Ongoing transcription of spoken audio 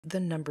The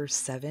number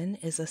 7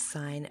 is a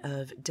sign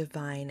of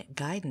divine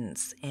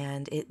guidance,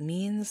 and it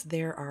means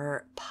there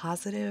are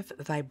positive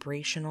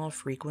vibrational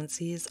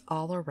frequencies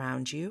all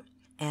around you.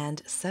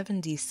 And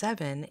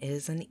 77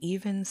 is an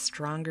even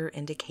stronger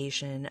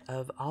indication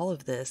of all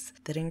of this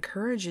that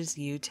encourages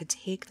you to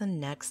take the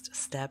next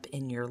step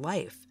in your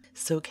life.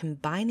 So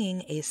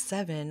combining a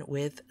 7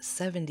 with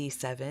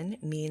 77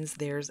 means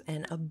there's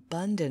an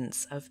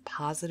abundance of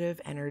positive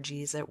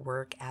energies at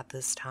work at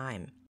this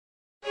time.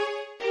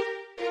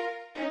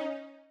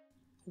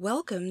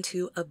 Welcome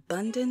to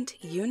Abundant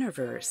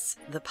Universe,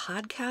 the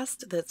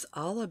podcast that's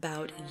all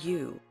about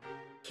you.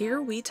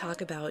 Here we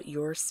talk about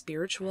your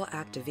spiritual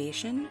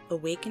activation,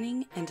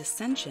 awakening, and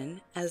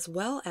ascension, as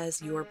well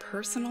as your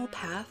personal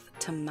path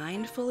to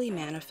mindfully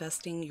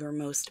manifesting your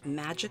most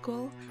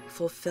magical,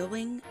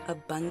 fulfilling,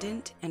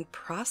 abundant, and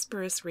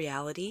prosperous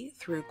reality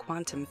through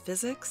quantum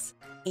physics,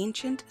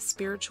 ancient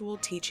spiritual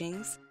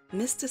teachings,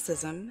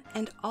 mysticism,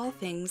 and all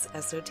things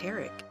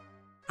esoteric.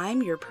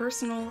 I'm your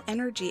personal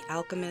energy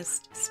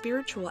alchemist,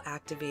 spiritual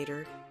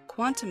activator,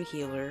 quantum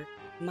healer,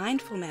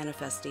 mindful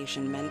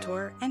manifestation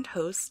mentor, and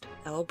host,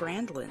 Elle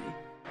Brandlin.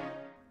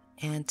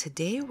 And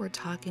today we're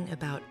talking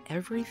about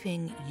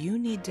everything you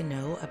need to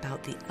know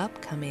about the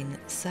upcoming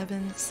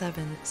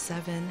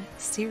 777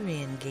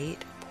 Sirian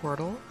Gate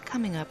portal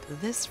coming up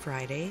this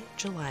Friday,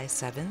 July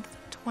 7th,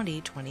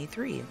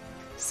 2023.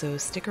 So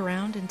stick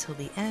around until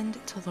the end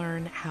to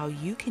learn how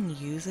you can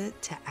use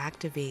it to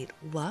activate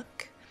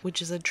luck, which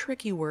is a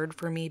tricky word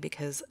for me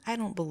because I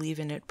don't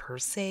believe in it per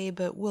se,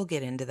 but we'll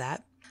get into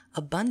that.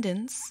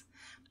 Abundance,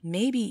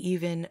 maybe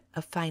even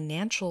a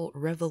financial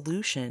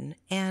revolution,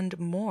 and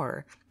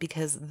more,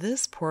 because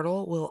this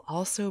portal will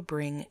also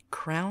bring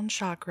crown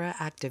chakra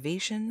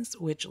activations,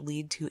 which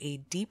lead to a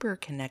deeper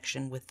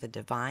connection with the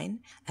divine,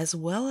 as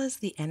well as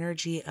the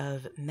energy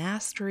of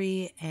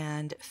mastery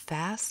and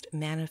fast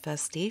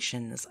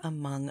manifestations,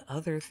 among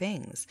other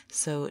things.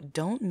 So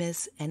don't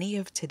miss any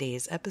of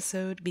today's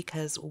episode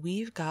because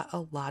we've got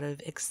a lot of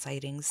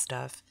exciting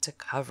stuff to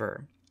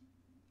cover.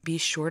 Be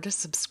sure to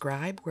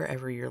subscribe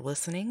wherever you're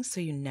listening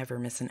so you never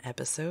miss an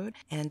episode.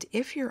 And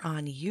if you're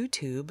on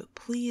YouTube,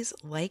 please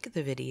like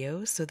the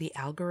video so the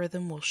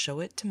algorithm will show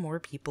it to more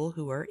people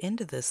who are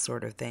into this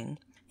sort of thing.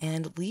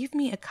 And leave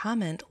me a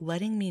comment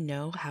letting me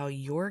know how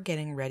you're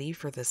getting ready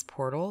for this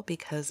portal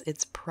because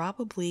it's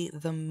probably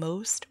the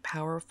most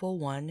powerful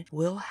one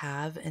we'll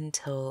have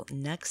until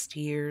next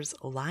year's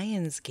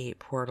Lionsgate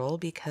portal,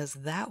 because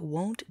that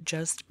won't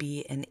just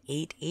be an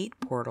 8-8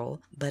 portal,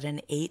 but an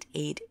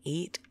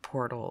 888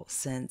 portal,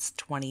 since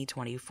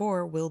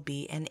 2024 will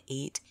be an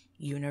 8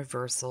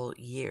 universal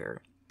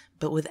year.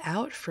 But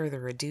without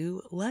further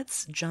ado,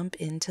 let's jump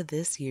into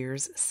this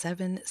year's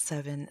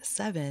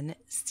 777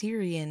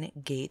 Sirian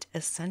Gate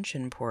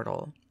Ascension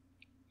portal.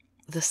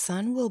 The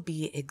sun will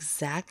be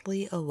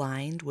exactly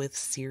aligned with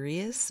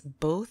Sirius,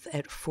 both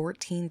at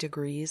 14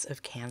 degrees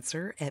of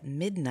Cancer at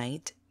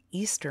midnight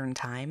Eastern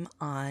Time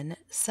on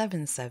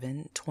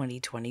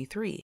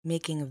 7/7/2023,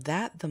 making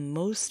that the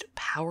most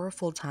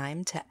powerful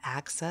time to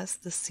access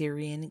the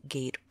Sirian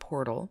Gate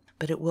portal,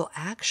 but it will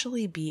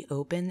actually be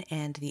open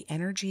and the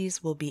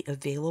energies will be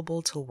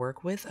available to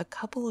work with a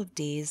couple of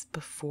days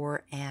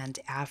before and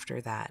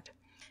after that.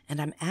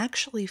 And I'm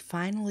actually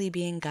finally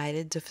being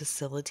guided to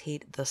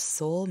facilitate the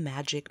Soul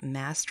Magic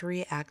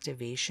Mastery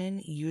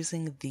activation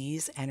using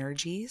these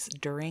energies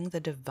during the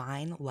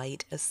Divine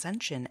Light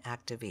Ascension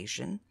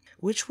activation,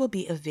 which will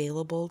be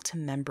available to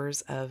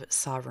members of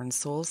Sovereign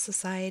Soul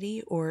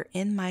Society or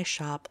in my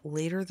shop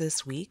later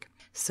this week.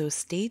 So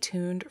stay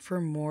tuned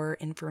for more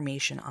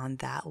information on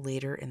that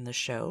later in the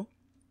show.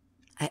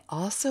 I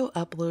also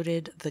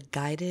uploaded the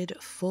guided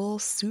full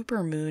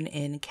supermoon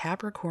in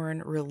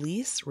Capricorn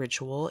release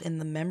ritual in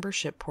the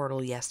membership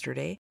portal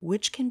yesterday,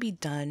 which can be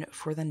done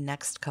for the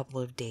next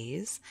couple of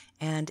days,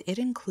 and it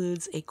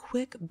includes a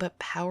quick but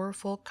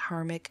powerful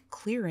karmic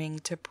clearing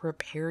to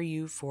prepare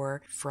you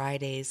for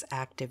Friday's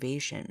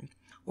activation.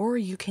 Or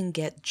you can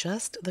get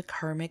just the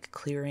karmic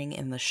clearing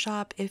in the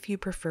shop if you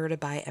prefer to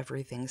buy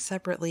everything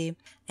separately,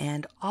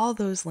 and all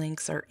those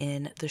links are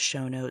in the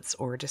show notes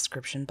or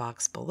description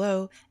box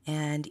below,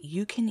 and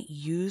you can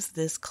use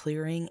this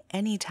clearing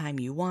anytime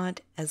you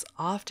want, as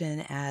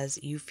often as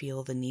you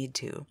feel the need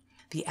to.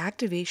 The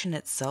activation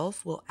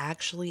itself will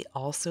actually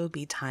also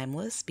be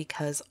timeless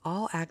because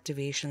all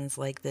activations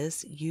like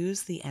this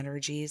use the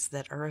energies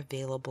that are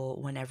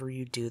available whenever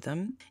you do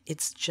them.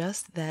 It's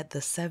just that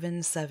the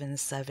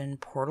 777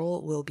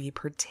 portal will be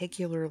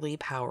particularly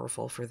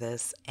powerful for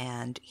this,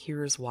 and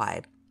here's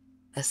why.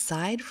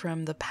 Aside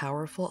from the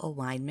powerful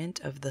alignment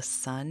of the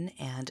Sun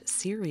and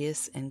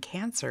Sirius in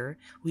Cancer,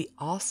 we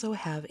also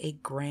have a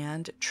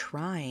grand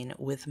trine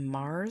with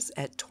Mars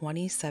at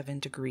 27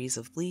 degrees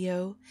of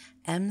Leo,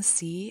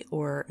 MC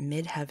or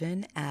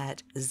midheaven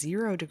at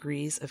 0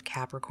 degrees of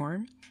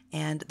Capricorn,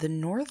 and the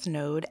North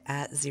Node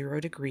at 0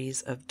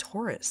 degrees of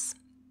Taurus.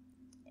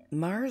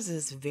 Mars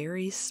is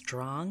very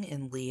strong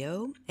in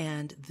Leo,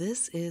 and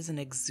this is an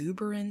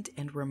exuberant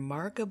and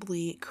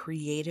remarkably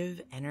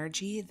creative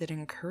energy that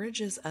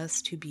encourages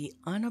us to be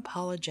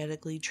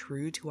unapologetically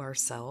true to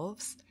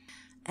ourselves.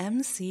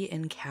 MC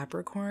in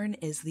Capricorn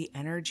is the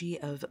energy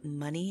of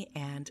money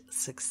and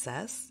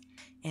success,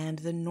 and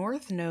the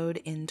North Node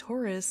in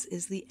Taurus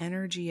is the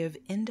energy of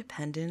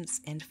independence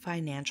and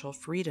financial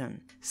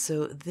freedom.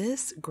 So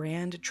this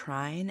grand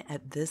trine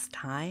at this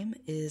time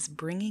is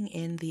bringing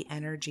in the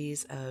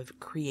energies of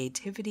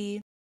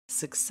creativity,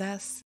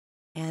 success,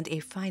 and a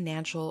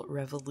financial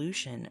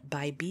revolution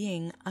by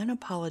being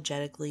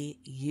unapologetically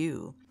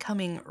you,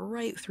 coming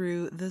right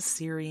through the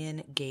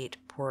Sirian Gate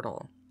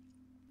portal.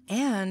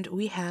 And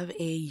we have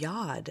a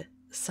Yod,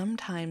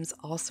 sometimes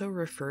also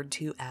referred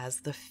to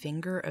as the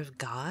finger of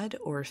God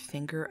or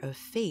finger of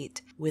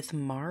fate, with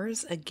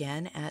Mars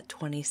again at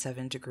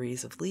 27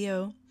 degrees of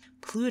Leo,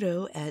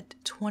 Pluto at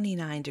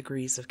 29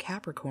 degrees of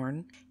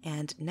Capricorn,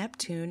 and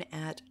Neptune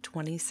at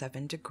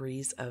 27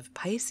 degrees of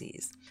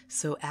Pisces.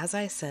 So as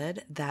I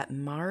said, that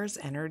Mars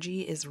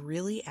energy is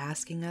really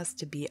asking us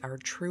to be our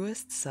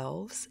truest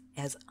selves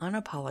as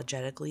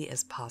unapologetically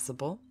as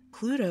possible.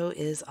 Pluto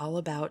is all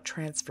about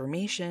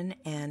transformation,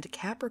 and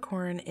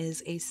Capricorn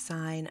is a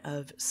sign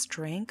of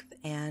strength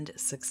and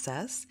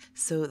success.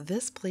 So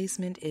this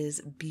placement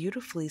is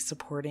beautifully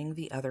supporting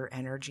the other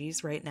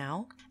energies right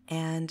now.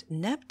 And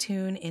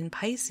Neptune in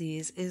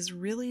Pisces is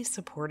really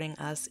supporting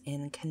us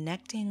in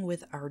connecting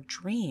with our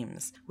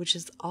dreams, which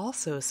is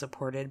also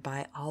supported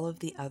by all of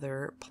the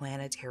other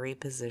planetary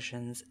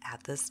positions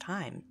at this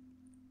time.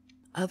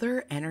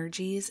 Other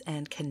energies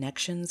and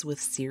connections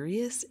with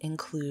Sirius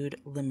include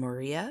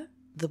Lemuria,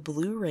 the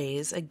blue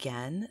rays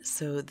again,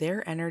 so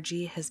their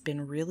energy has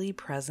been really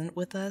present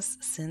with us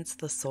since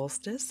the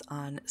solstice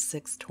on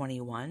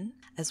 6/21,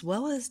 as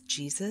well as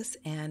Jesus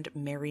and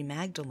Mary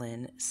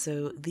Magdalene,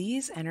 so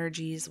these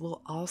energies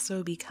will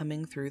also be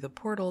coming through the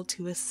portal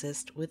to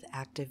assist with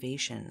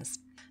activations.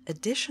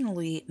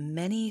 Additionally,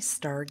 many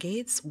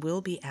stargates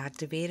will be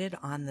activated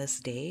on this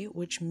day,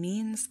 which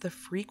means the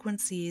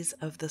frequencies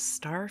of the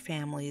star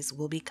families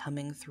will be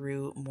coming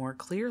through more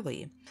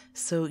clearly.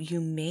 So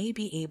you may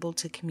be able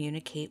to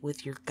communicate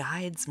with your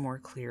guides more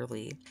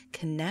clearly,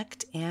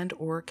 connect and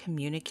or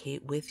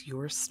communicate with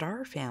your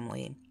star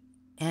family.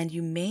 And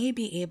you may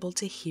be able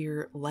to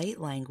hear light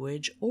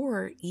language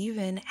or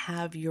even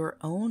have your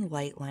own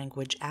light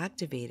language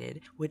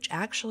activated, which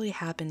actually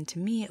happened to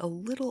me a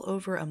little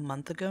over a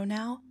month ago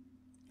now,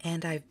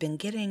 and I've been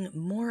getting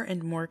more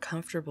and more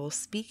comfortable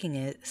speaking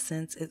it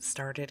since it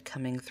started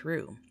coming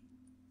through.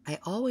 I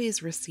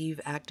always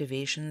receive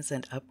activations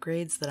and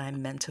upgrades that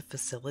I'm meant to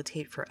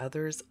facilitate for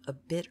others a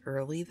bit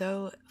early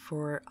though,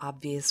 for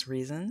obvious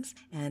reasons.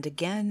 And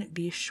again,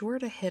 be sure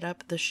to hit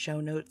up the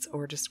show notes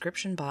or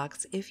description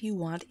box if you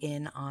want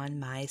in on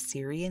my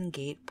Sirian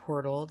Gate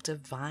portal,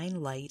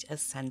 Divine Light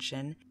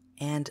Ascension,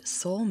 and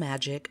Soul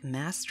Magic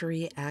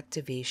Mastery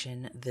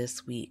activation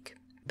this week.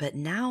 But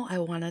now I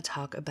want to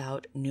talk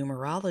about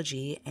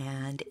numerology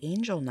and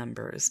angel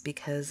numbers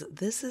because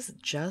this is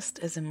just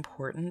as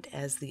important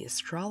as the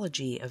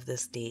astrology of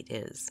this date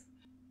is.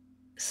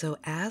 So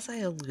as I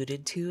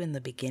alluded to in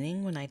the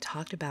beginning when I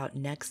talked about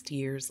next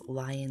year's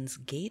Lion's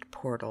Gate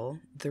portal,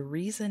 the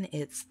reason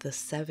it's the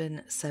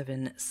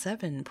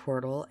 777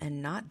 portal and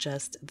not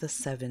just the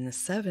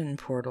 77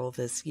 portal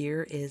this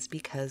year is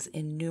because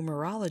in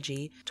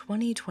numerology,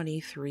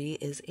 2023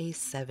 is a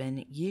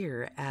 7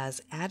 year,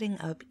 as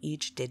adding up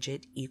each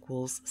digit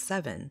equals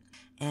 7.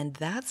 And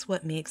that's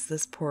what makes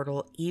this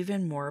portal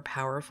even more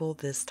powerful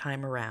this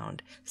time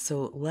around.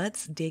 So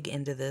let's dig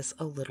into this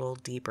a little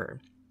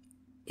deeper.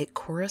 It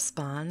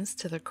corresponds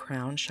to the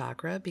crown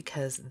chakra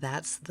because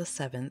that's the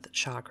 7th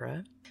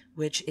chakra,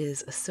 which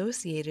is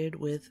associated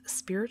with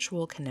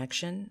spiritual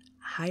connection,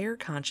 higher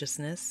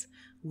consciousness,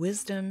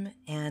 wisdom,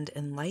 and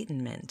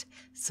enlightenment.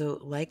 So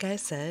like I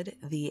said,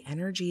 the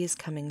energies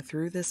coming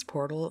through this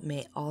portal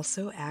may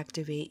also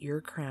activate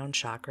your crown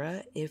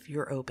chakra if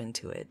you're open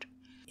to it.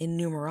 In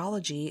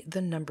numerology,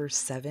 the number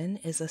 7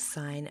 is a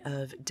sign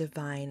of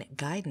divine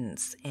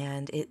guidance,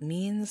 and it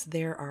means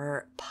there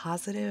are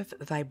positive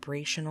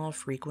vibrational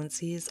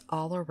frequencies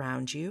all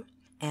around you,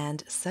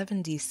 and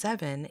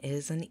 77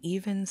 is an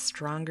even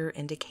stronger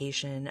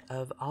indication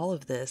of all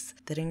of this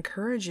that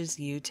encourages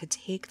you to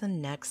take the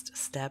next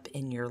step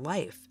in your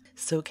life.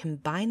 So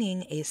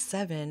combining a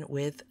 7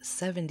 with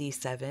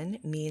 77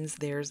 means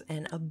there's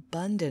an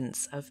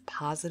abundance of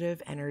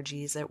positive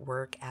energies at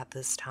work at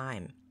this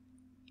time.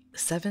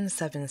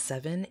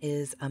 777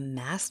 is a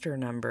master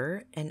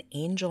number, an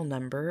angel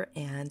number,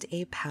 and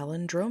a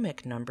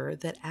palindromic number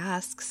that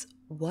asks,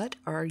 what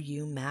are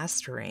you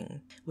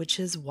mastering? Which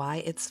is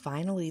why it's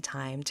finally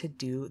time to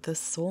do the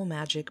Soul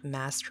Magic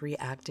Mastery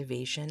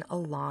activation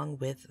along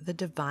with the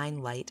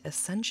Divine Light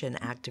Ascension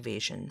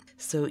activation.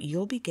 So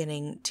you'll be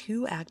getting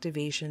 2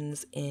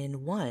 activations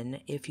in one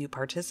if you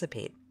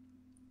participate.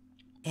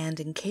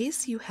 And in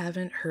case you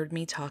haven't heard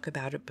me talk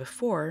about it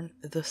before,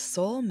 the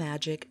Soul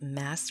Magick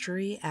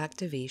Mastery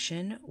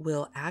Activation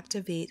will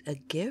activate a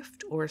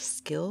gift or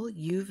skill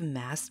you've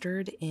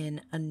mastered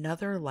in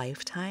another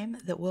lifetime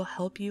that will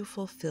help you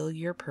fulfill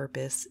your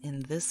purpose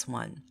in this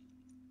one.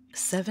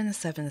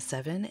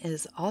 777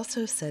 is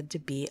also said to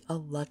be a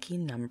lucky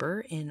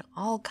number in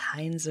all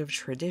kinds of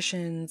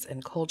traditions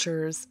and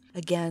cultures.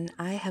 Again,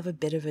 I have a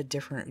bit of a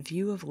different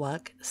view of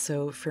luck,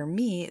 so for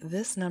me,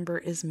 this number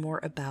is more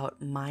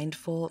about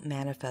mindful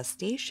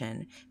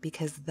manifestation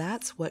because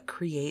that's what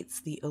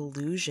creates the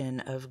illusion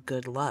of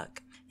good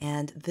luck.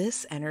 And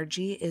this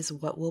energy is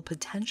what will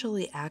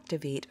potentially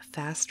activate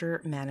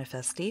faster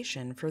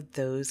manifestation for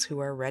those who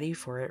are ready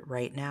for it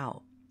right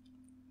now.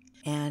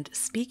 And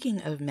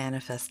speaking of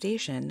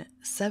manifestation,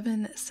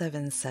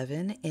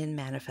 777 in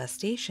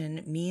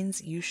manifestation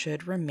means you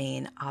should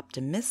remain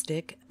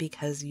optimistic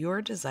because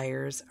your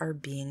desires are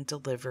being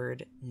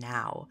delivered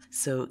now.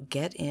 So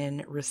get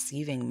in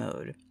receiving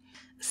mode.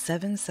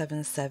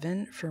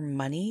 777 for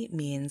money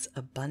means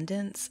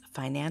abundance,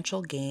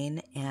 financial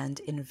gain, and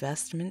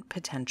investment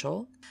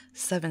potential.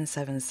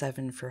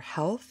 777 for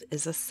health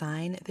is a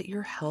sign that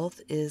your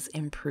health is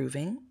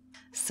improving.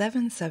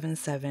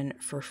 777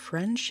 for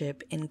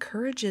friendship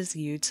encourages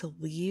you to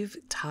leave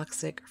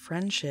toxic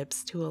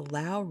friendships to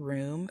allow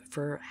room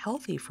for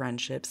healthy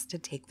friendships to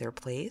take their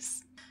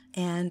place.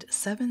 And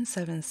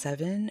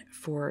 777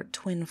 for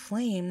twin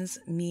flames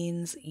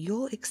means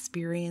you'll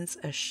experience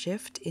a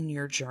shift in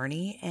your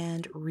journey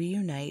and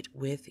reunite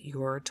with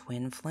your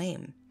twin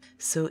flame.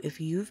 So if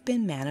you've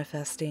been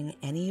manifesting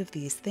any of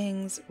these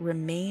things,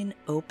 remain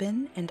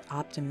open and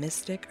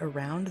optimistic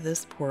around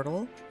this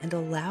portal and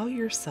allow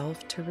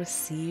yourself to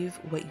receive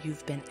what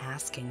you've been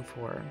asking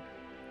for.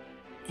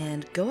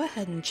 And go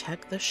ahead and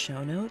check the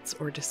show notes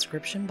or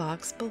description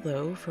box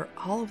below for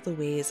all of the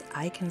ways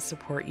I can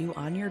support you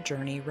on your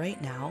journey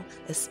right now,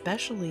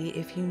 especially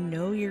if you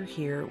know you're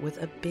here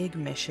with a big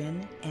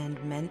mission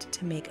and meant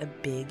to make a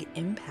big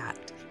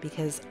impact.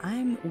 Because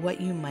I'm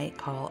what you might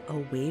call a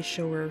way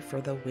shower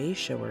for the way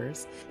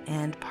showers,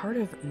 and part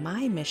of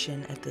my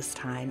mission at this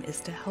time is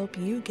to help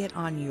you get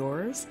on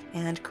yours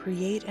and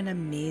create an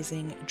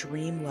amazing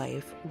dream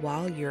life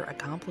while you're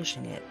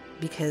accomplishing it.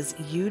 Because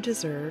you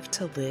deserve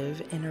to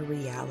live in a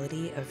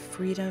reality of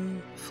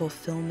freedom,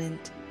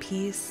 fulfillment,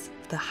 peace,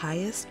 the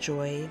highest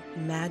joy,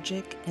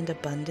 magic, and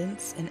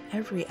abundance in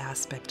every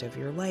aspect of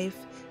your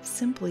life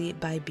simply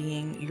by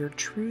being your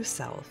true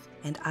self.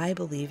 And I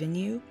believe in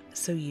you,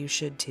 so you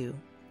should too.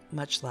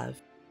 Much love.